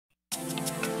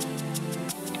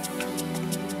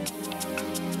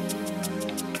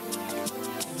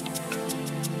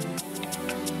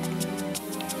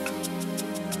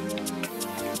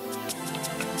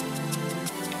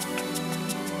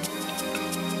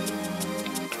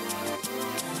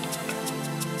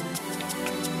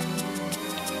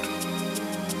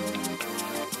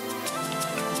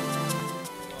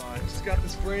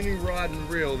brand new rod and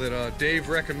reel that Dave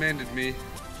recommended me.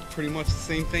 Pretty much the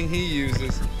same thing he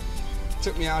uses.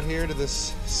 Took me out here to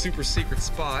this super secret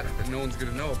spot that no one's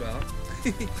gonna know about.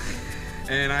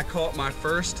 And I caught my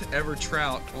first ever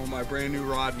trout on my brand new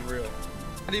rod and reel.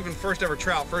 Not even first ever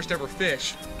trout, first ever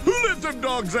fish. Who let them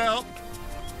dogs out?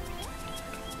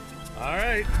 All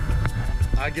right,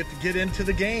 I get to get into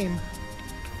the game.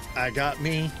 I got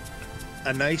me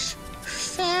a nice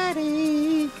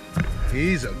fatty.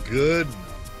 He's a good,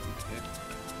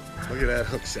 look at that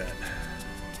hook set.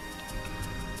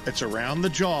 It's around the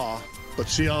jaw, but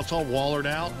see how it's all wallered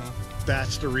out?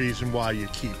 That's the reason why you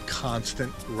keep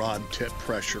constant rod tip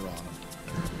pressure on them.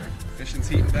 Fishing's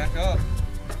heating back up.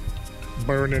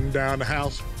 Burning down the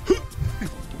house.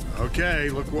 Okay,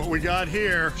 look what we got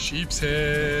here.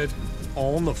 Sheepshead.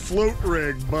 On the float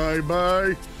rig,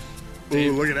 bye-bye.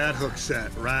 Ooh, look at that hook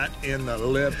set right in the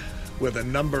lip with a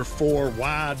number 4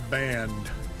 wide band.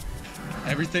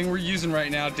 Everything we're using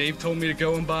right now, Dave told me to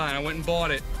go and buy, and I went and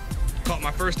bought it. Caught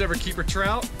my first ever keeper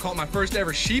trout, caught my first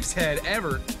ever sheepshead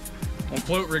ever on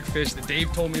float rig fish that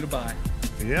Dave told me to buy.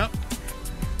 Yep,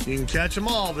 you can catch them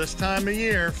all this time of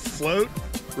year. Float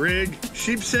rig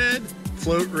sheepshead,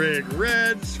 float rig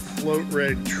reds, float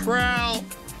rig trout.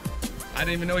 I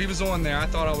didn't even know he was on there. I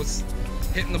thought I was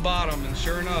hitting the bottom, and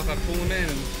sure enough, I pulled him in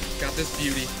and got this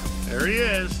beauty. There he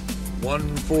is,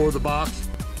 one for the box.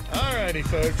 Alrighty,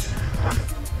 folks.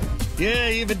 Yeah,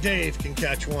 even Dave can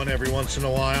catch one every once in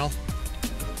a while.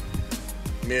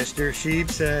 Mr.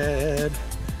 Sheepshead.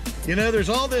 You know, there's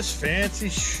all this fancy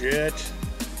shit.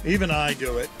 Even I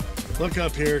do it. Look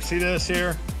up here, see this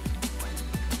here?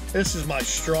 This is my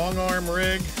strong arm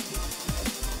rig.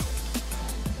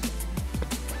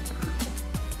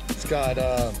 It's got,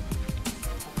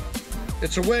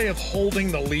 it's a way of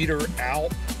holding the leader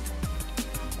out.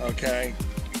 Okay.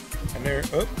 And there,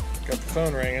 oh, got the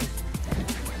phone ringing.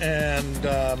 And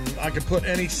I can put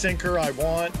any sinker I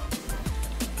want.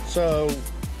 So,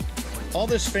 all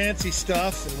this fancy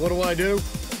stuff, and what do?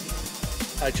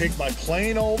 I take my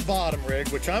plain old bottom rig,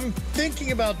 which I'm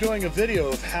thinking about doing a video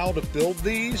of how to build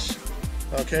these,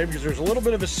 okay, because there's a little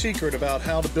bit of a secret about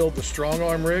how to build the strong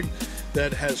arm rig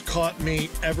that has caught me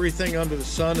everything under the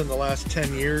sun in the last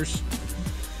 10 years.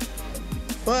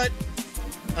 But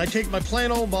I take my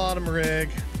plain old bottom rig,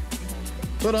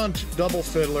 put on double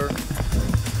fiddler,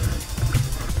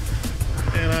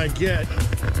 and I get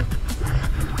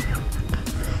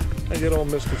old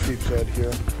Mr. Sheepshead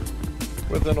here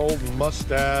with an old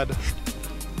Mustad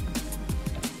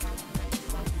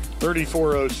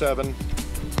 3407.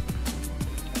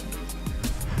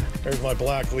 There's my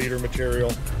black leader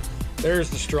material. There's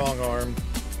the strong arm.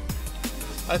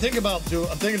 I'm thinking about doing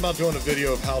a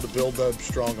video of how to build those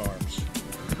strong arms.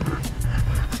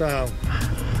 So,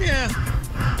 yeah,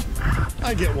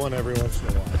 I get one every once in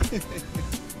a while.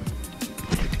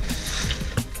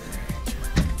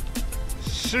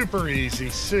 Super easy,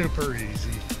 super easy.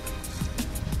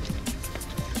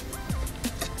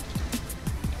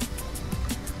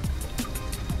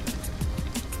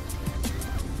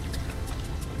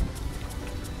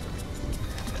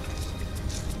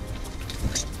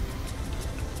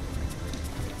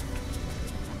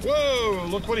 Whoa,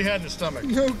 look what he had in his stomach.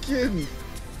 No kidding.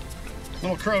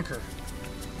 Little croaker.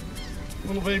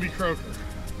 Little baby croaker.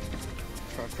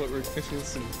 Try float rig fishing with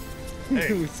some.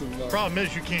 Hey, problem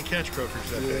is you can't catch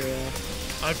croakers that big.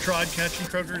 I've tried catching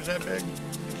croakers that big.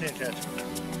 You can't catch them.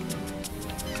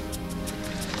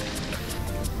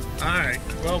 Alright,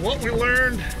 well what we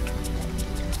learned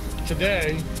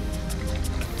today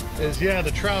is, yeah,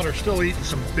 the trout are still eating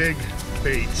some big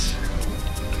baits.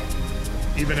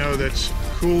 Even though that's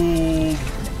cool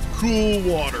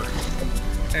water.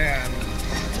 And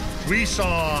we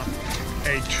saw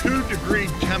a 2-degree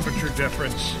temperature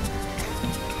difference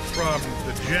from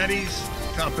the jetties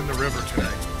up in the river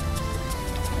today.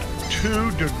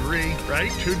 2 degree,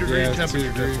 right? 2 degree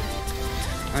temperature difference.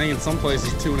 I think in some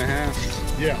places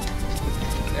 2.5. Yeah.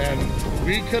 And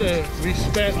we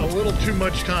spent a little too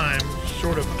much time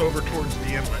sort of over towards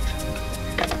the inlet.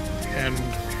 And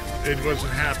it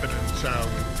wasn't happening, so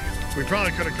we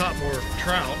probably could have caught more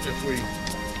trout if we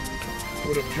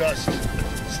would have just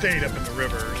stayed up in the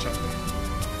river or something.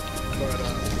 But,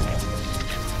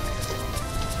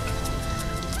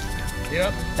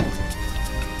 yep,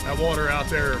 that water out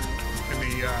there in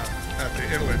the at the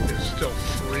inlet is still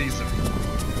freezing.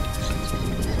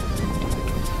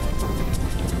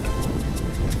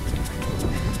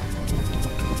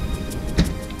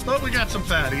 But we got some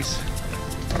fatties.